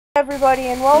Everybody,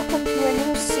 and welcome to a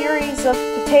new series of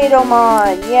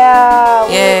Pixelmon. Yeah.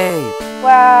 Yay!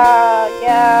 Wow.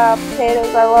 Yeah.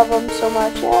 Potatoes. I love them so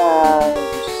much. Yeah.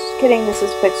 Just kidding. This is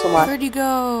Pixelmon. Where'd you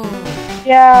go?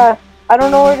 Yeah. I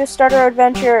don't know where to start our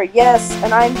adventure. Yes,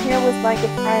 and I'm here with my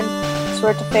good friend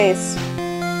SwordtoFace.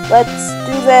 Let's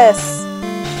do this.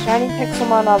 Shiny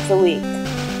Pixelmon of the week.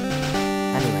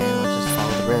 Anyway, let's just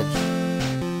follow the bridge.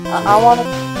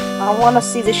 I wanna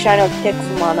see the shiny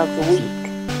Pixelmon of the week.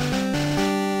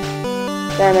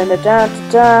 So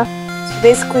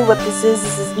basically what this is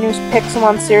this new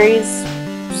Pixelmon series,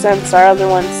 since our other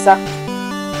one sucked.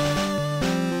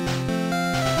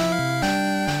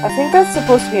 I think that's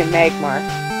supposed to be a Magmar.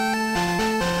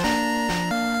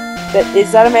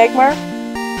 Is that a Magmar?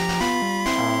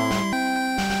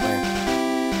 Where?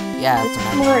 Yeah, it's a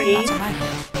Magmar. That's a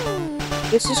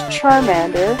Magmar. This is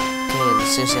Charmander. Okay,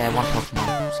 seriously, I want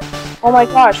Pokemon. Oh my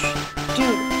gosh,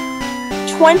 dude.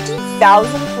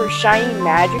 20,000 for shiny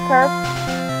Magikarp?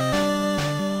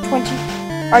 20?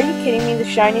 Are you kidding me? The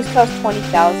shinies cost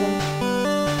 20,000?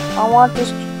 I want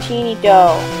this teeny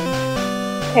dough.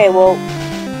 Okay, well,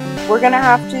 we're gonna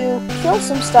have to kill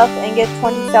some stuff and get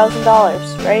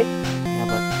 $20,000, right? Yeah,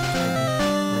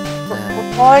 but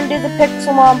we're going to the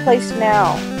Pixelmon place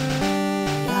now.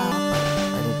 Yeah, but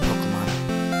I need Pokemon.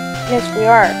 Yes, we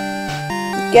are.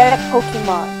 Get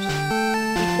Pokemon.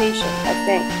 Be patient, I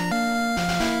think.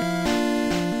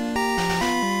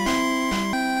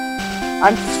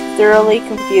 I'm thoroughly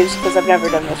confused because I've never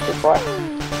done this before.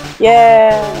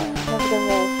 Yeah, never done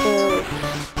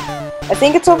this. I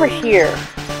think it's over here.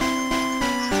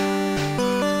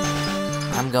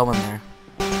 I'm going there.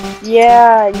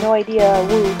 Yeah, no idea.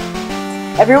 Woo.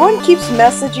 Everyone keeps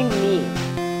messaging me.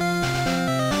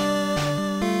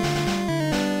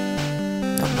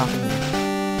 Nope, nothing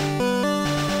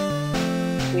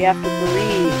here. We have to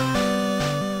breathe.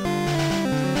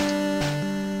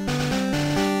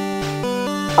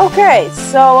 Okay,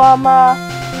 so,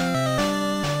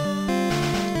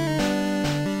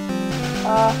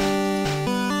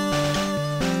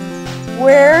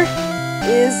 where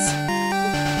is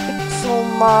the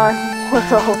Pixelmon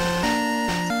world?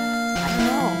 I don't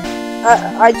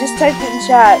know. I just typed it in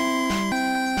chat.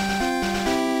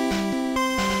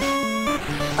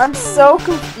 I'm so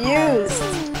confused.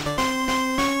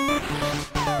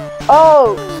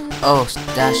 Oh! Oh,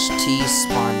 -T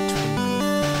spawn.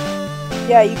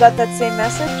 Yeah, you got that same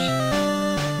message?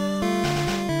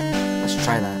 Let's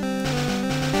try that.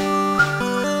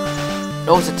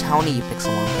 Oh, it's a townie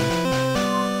Pixelmon thing.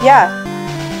 Yeah.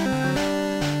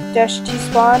 -T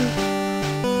spawn.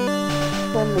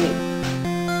 Friendly.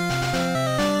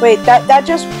 Wait, that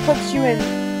just puts you in.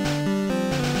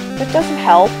 That doesn't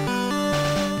help.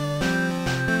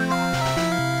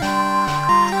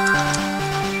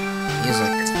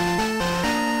 Music.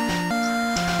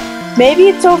 Maybe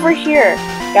it's over here.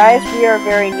 Guys, we are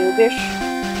very noobish.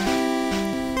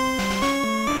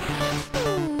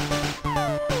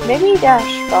 Maybe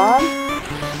dash spawn?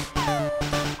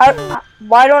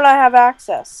 Why don't I have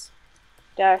access?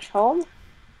 Dash home?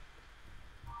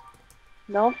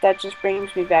 Nope, that just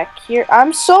brings me back here.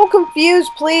 I'm so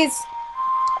confused, please!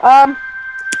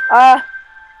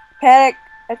 Panic,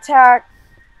 attack,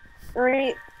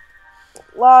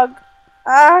 log,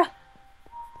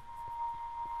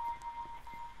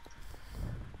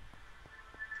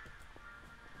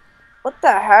 What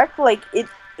the heck? Like, it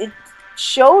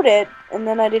showed it, and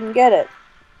then I didn't get it.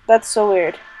 That's so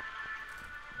weird.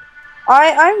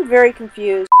 I'm very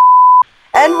confused.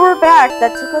 And we're back!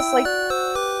 That took us, like,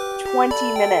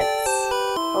 20 minutes.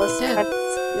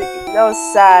 That was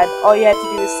sad. All you had to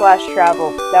do was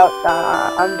 /travel.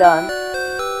 I'm done.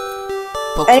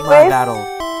 Pokemon battle.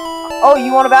 Oh,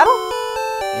 you want to battle?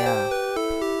 Yeah.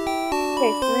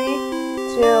 Okay, 3,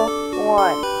 2,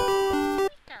 1.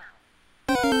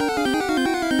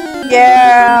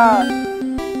 Yeah!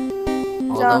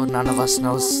 Although none of us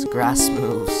knows grass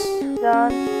moves.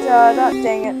 Dun, dun, dun,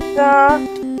 dang it. Dun,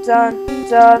 dun,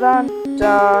 dun, dun,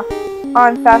 dun.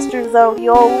 I'm faster though,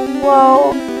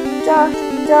 YOLO. Dun,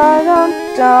 dun, dun,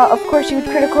 dun. Of course you would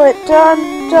critical it. Dun,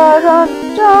 dun, dun,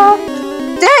 dun.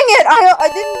 Dang it! I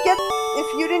didn't get. If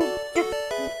you didn't get.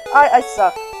 I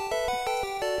suck.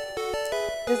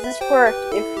 Does this work?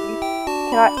 If you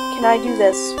can I do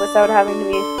this without having to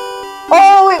be?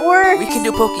 Oh, it works! We can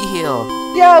do Poke Heal.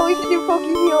 Yeah, we can do Poke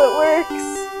Heal. It works.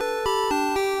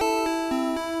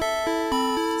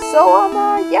 So,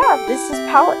 yeah, this is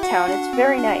Pallet Town. It's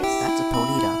very nice. That's a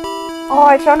Ponyta. Oh,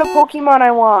 I found a Pokemon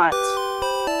I want.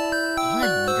 You want a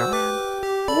Nidoran?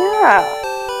 Yeah.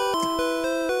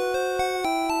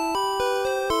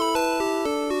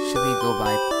 Should we go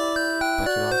buy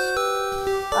Pokeballs?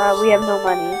 We have no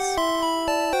monies.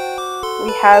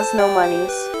 We has no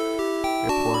monies.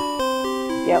 You're poor.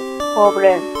 Yep,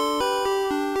 pobre.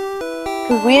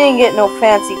 Cause we didn't get no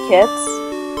fancy kits.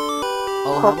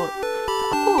 Oh, how about...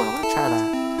 Oh, I want to try that.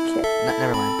 Okay.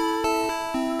 Never mind.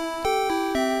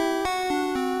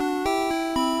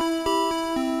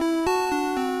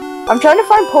 I'm trying to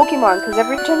find Pokemon, because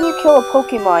every time you kill a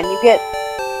Pokemon, you get,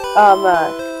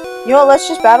 you know what, let's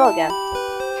just battle again.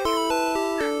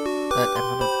 But I'm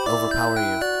gonna overpower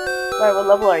you. Alright, what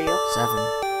level are you? 7.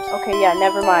 Okay, yeah,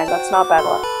 never mind, let's not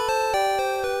battle it.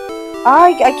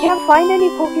 I can't find any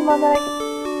Pokemon that I can...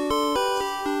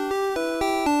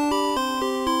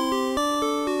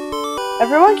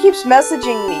 Everyone keeps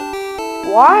messaging me.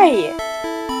 Why?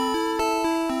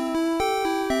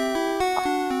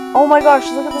 Oh my gosh,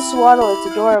 look at the Swaddle, it's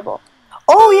adorable.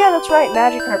 Oh yeah, that's right,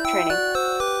 Magikarp training.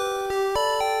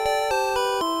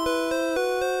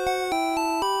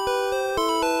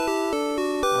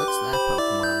 What's that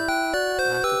Pokemon?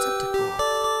 The tentacle.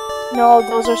 No,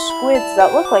 those are squids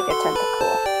that look like a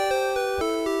tentacle.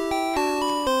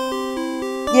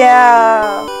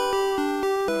 Yeah.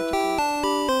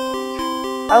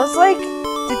 I was like,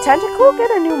 did Tentacle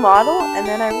get a new model? And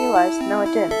then I realized, no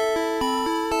it didn't.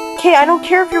 Okay, I don't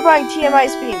care if you're buying TMI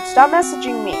Beam. Stop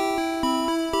messaging me.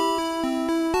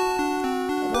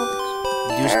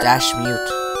 Use dash mute.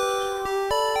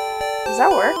 Does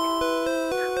that work?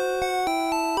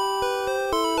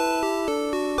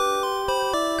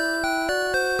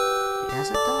 Yes,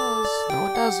 it does. No,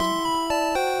 it doesn't.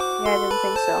 Yeah, I didn't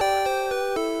think so.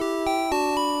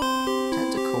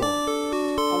 Tentacle.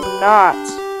 I'm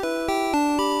not.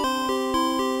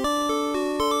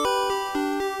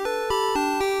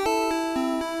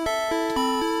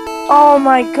 Oh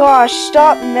my gosh,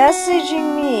 stop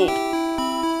messaging me.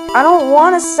 I don't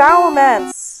want a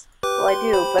Salamence. Well, I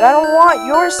do, but I don't want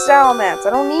your Salamence. I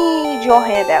don't need your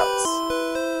handouts.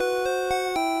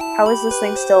 How is this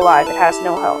thing still alive? It has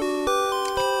no health.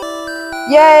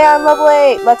 Yay, I'm level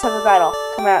 8. Let's have a battle.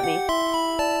 Come at me.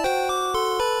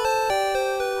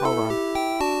 Hold on.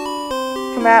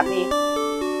 Come at me.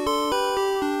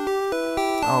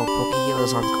 Oh, Pokeheal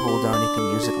is on cooldown. You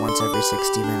can use it once every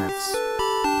 60 minutes.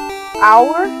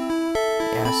 Hour?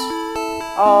 Yes.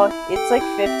 Oh, it's like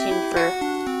 15 for...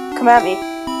 Come at me.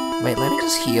 Wait, let me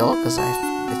just heal, because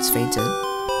it's fainted.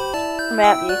 Come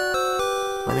at me.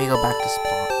 Let me go back to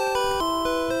spawn.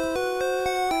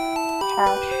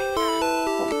 Cash.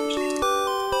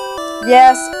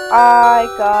 Yes, I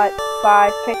got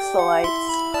 5 pixelites.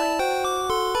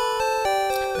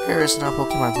 There is no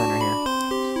Pokemon Center here.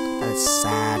 That is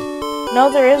sad. No,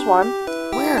 there is one.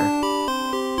 Where?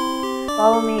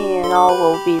 Follow me and all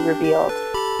will be revealed.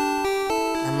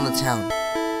 I'm in the town.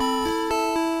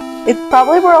 It's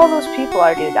probably where all those people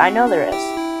are, dude. I know there is.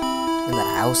 In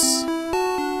that house?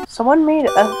 Someone made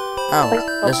a... Oh,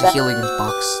 there's a healing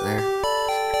box there.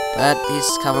 But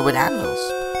he's covered with anvils.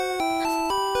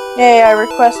 Yay, I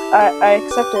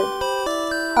accepted.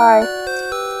 Hi.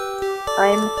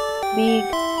 I'm big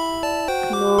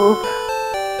noob.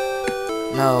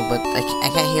 No, but I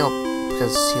can't heal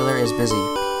because healer is busy.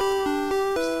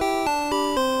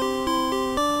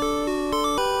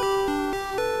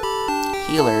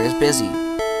 Healer is busy.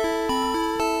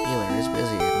 Healer is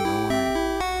busy. I don't know why.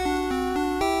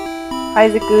 Hi,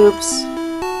 the goobs.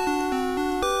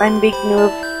 I'm big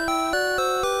noob.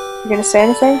 You gonna say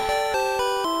anything?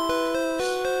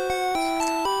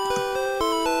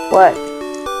 What?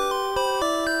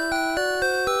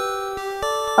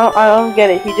 I don't get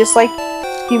it. He just like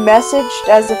he messaged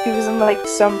as if he was in like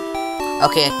some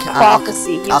Okay,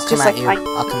 prophecy. I'll come just at like,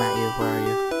 you. I'll come at you. Where are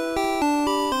you?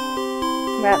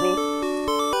 Come at me.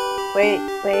 Wait.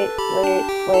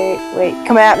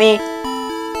 Come at me.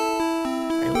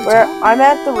 Where? I'm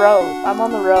at the road. I'm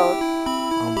on the road.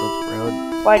 On the road?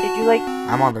 Why, did you like...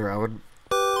 I'm on the road.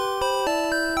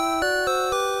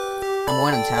 I'm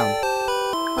going in town.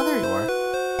 Oh, there you are.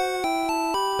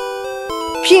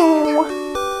 Pew!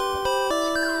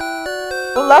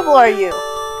 What level are you?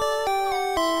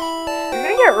 You're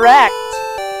gonna get wrecked.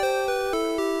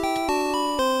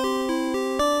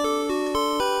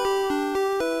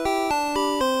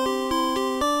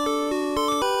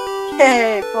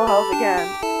 Hey, full health again.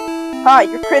 Ha,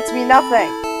 your crits mean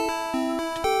nothing.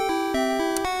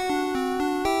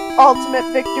 Ultimate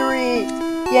victory!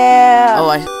 Yeah! Oh,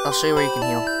 I'll show you where you can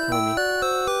heal. Come with me.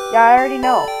 Yeah, I already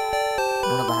know.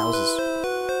 One of the houses.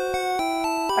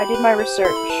 I did my research.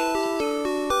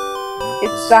 No,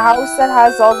 It's the house that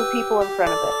has all the people in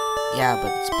front of it. Yeah,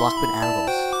 but it's blocked with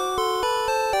anvils.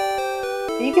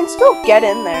 But you can still get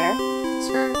in there.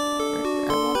 Sir,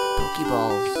 I want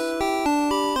Pokeballs.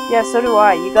 Yeah, so do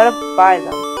I. You gotta buy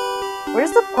them.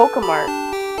 Where's the Pokemart?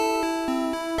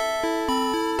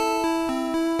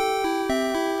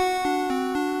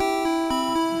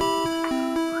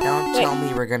 Don't tell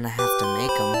me we're gonna have to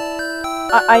make them.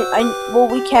 Well,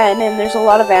 we can, and there's a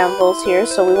lot of anvils here,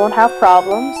 so we won't have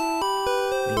problems.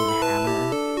 We need a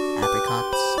hammer,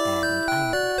 apricots, and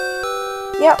iron.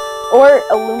 Yep, or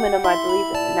aluminum, I believe,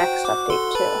 in the next update,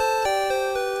 too.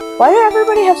 Why do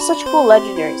everybody have such cool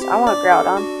legendaries? I want a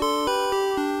Groudon.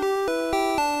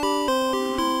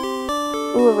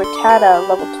 Ooh, a Rattata,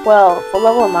 level 12. What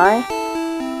level am I?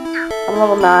 I'm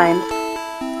level 9.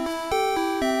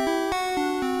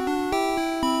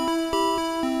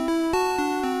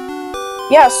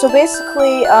 Yeah, so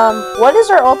basically, what is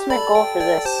our ultimate goal for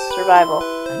this survival? I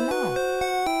don't know.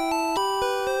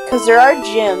 Because there are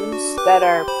gyms that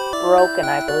are broken,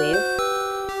 I believe.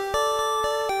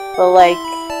 But like,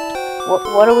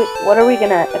 what are we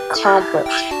gonna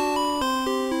accomplish?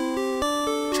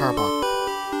 Charbok.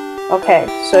 Okay,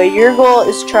 so your goal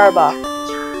is Charbok.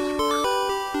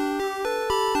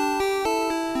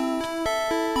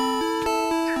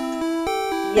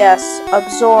 Yes,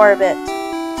 absorb it.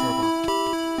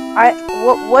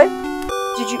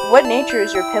 What nature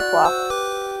is your Piplock?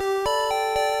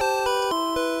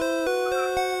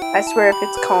 I swear if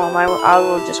it's calm, I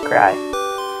will just cry.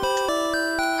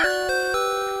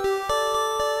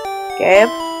 Gabe?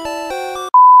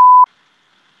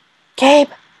 Gabe?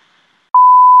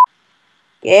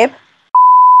 Gabe?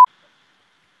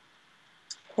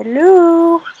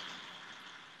 Hello?